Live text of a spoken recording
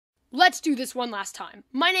let's do this one last time.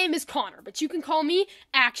 My name is Connor, but you can call me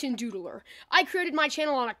ActionDoodler. I created my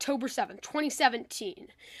channel on October 7th, 2017.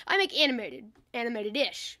 I make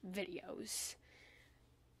animated-ish videos.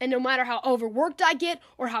 And no matter how overworked I get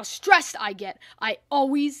or how stressed I get, I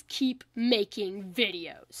always keep making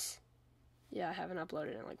videos. Yeah, I haven't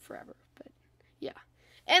uploaded in like forever, but yeah.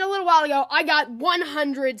 And a little while ago, I got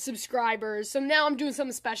 100 subscribers, so now I'm doing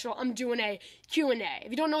something special. I'm doing a Q&A. If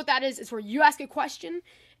you don't know what that is, it's where you ask a question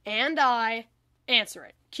and I answer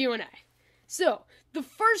it. Q&A. So, the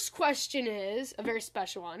first question is a very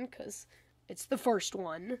special one because it's the first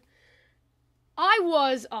one. I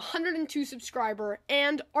was a 102 subscriber,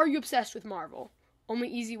 and are you obsessed with Marvel? Only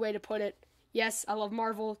easy way to put it. Yes, I love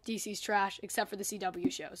Marvel. DC's trash, except for the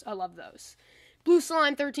CW shows. I love those. Blue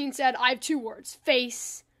Slime 13 said, I have 2 words.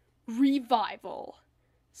 Face revival.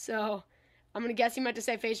 So, I'm going to guess he meant to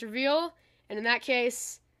say face reveal. And in that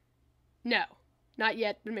case, no. Not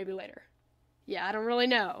yet, but maybe later. Yeah, I don't really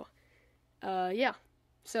know. Yeah.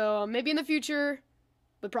 So, maybe in the future,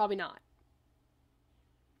 but probably not.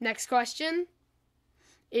 Next question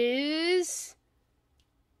is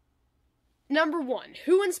number 1.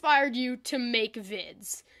 Who inspired you to make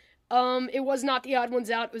vids? It was not the Odd Ones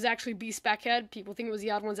Out. It was actually B Speckhead. People think it was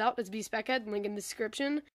the Odd Ones Out. It's B Speckhead. Link in the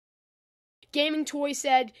description. Gaming Toy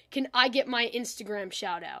said, can I get my Instagram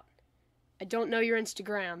shout out? I don't know your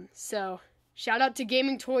Instagram, so shout out to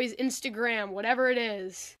Gaming Toy's Instagram, whatever it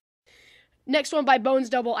is. Next one by Bones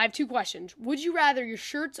Double. I have 2 questions. Would you rather your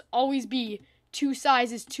shirts always be 2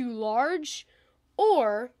 sizes too large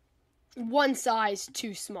or 1 size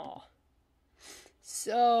too small?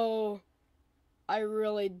 So, I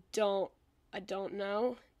really don't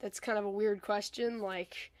know. That's kind of a weird question.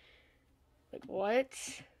 Like what?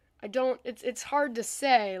 It's hard to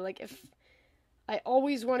say. Like, if I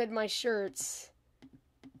always wanted my shirts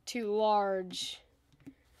too large,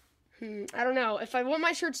 I don't know. If I want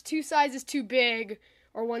my shirts 2 sizes too big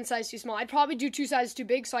or 1 size too small, I'd probably do 2 sizes too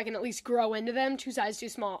big so I can at least grow into them. 2 sizes too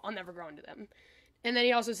small, I'll never grow into them. And then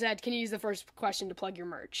he also said, can you use the first question to plug your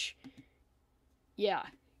merch? Yeah,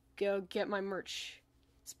 go get my merch.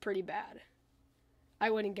 It's pretty bad.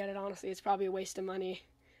 I wouldn't get it, honestly. It's probably a waste of money.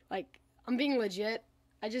 Like, I'm being legit.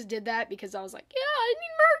 I just did that because I was like, yeah, I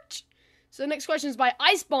need merch. So the next question is by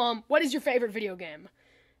Ice Bomb. What is your favorite video game?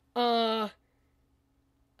 I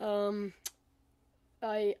don't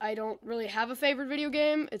really have a favorite video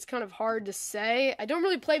game. It's kind of hard to say. I don't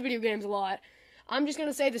really play video games a lot. I'm just going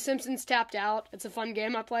to say The Simpsons Tapped Out. It's a fun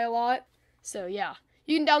game I play a lot. So, yeah.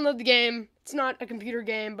 You can download the game. It's not a computer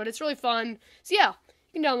game, but it's really fun. So, yeah.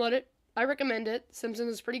 You can download it. I recommend it.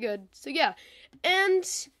 Simpsons is pretty good. So, yeah. And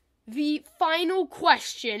the final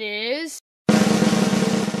question is,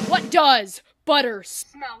 what does butter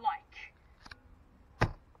smell like?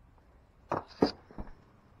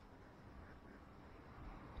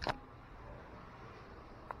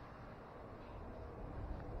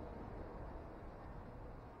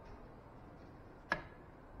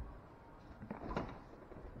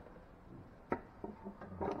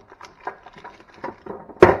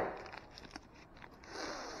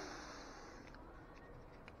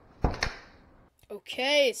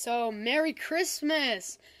 Okay, so Merry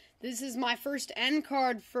Christmas! This is my first end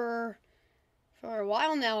card for a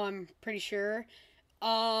while now, I'm pretty sure.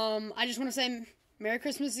 I just want to say Merry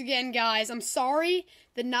Christmas again, guys. I'm sorry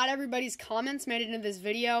that not everybody's comments made it into this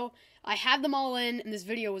video. I had them all in, and this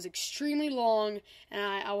video was extremely long, and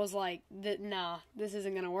I was like, nah, this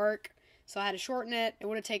isn't going to work. So I had to shorten it. It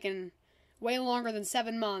would have taken way longer than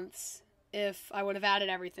 7 months if I would have added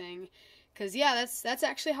everything. Because, yeah, that's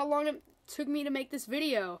actually how long it took me to make this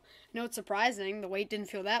video. I know it's surprising. The wait didn't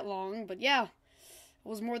feel that long, but yeah, it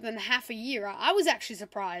was more than half a year. I was actually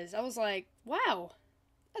surprised. I was like, wow,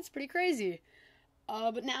 that's pretty crazy.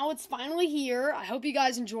 But now it's finally here. I hope you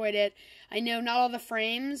guys enjoyed it. I know not all the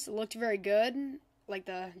frames looked very good. Like,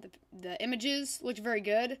 the images looked very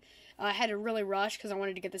good. I had to really rush because I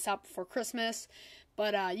wanted to get this out before Christmas.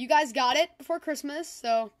 But you guys got it before Christmas,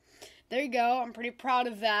 so there you go. I'm pretty proud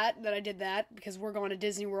of that I did that, because we're going to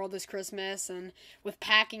Disney World this Christmas, and with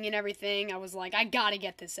packing and everything, I was like, I gotta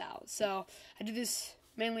get this out. So I did this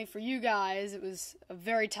mainly for you guys. It was a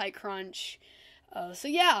very tight crunch. So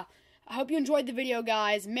yeah, I hope you enjoyed the video,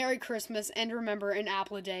 guys. Merry Christmas, and remember, an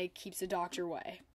apple a day keeps the doctor away.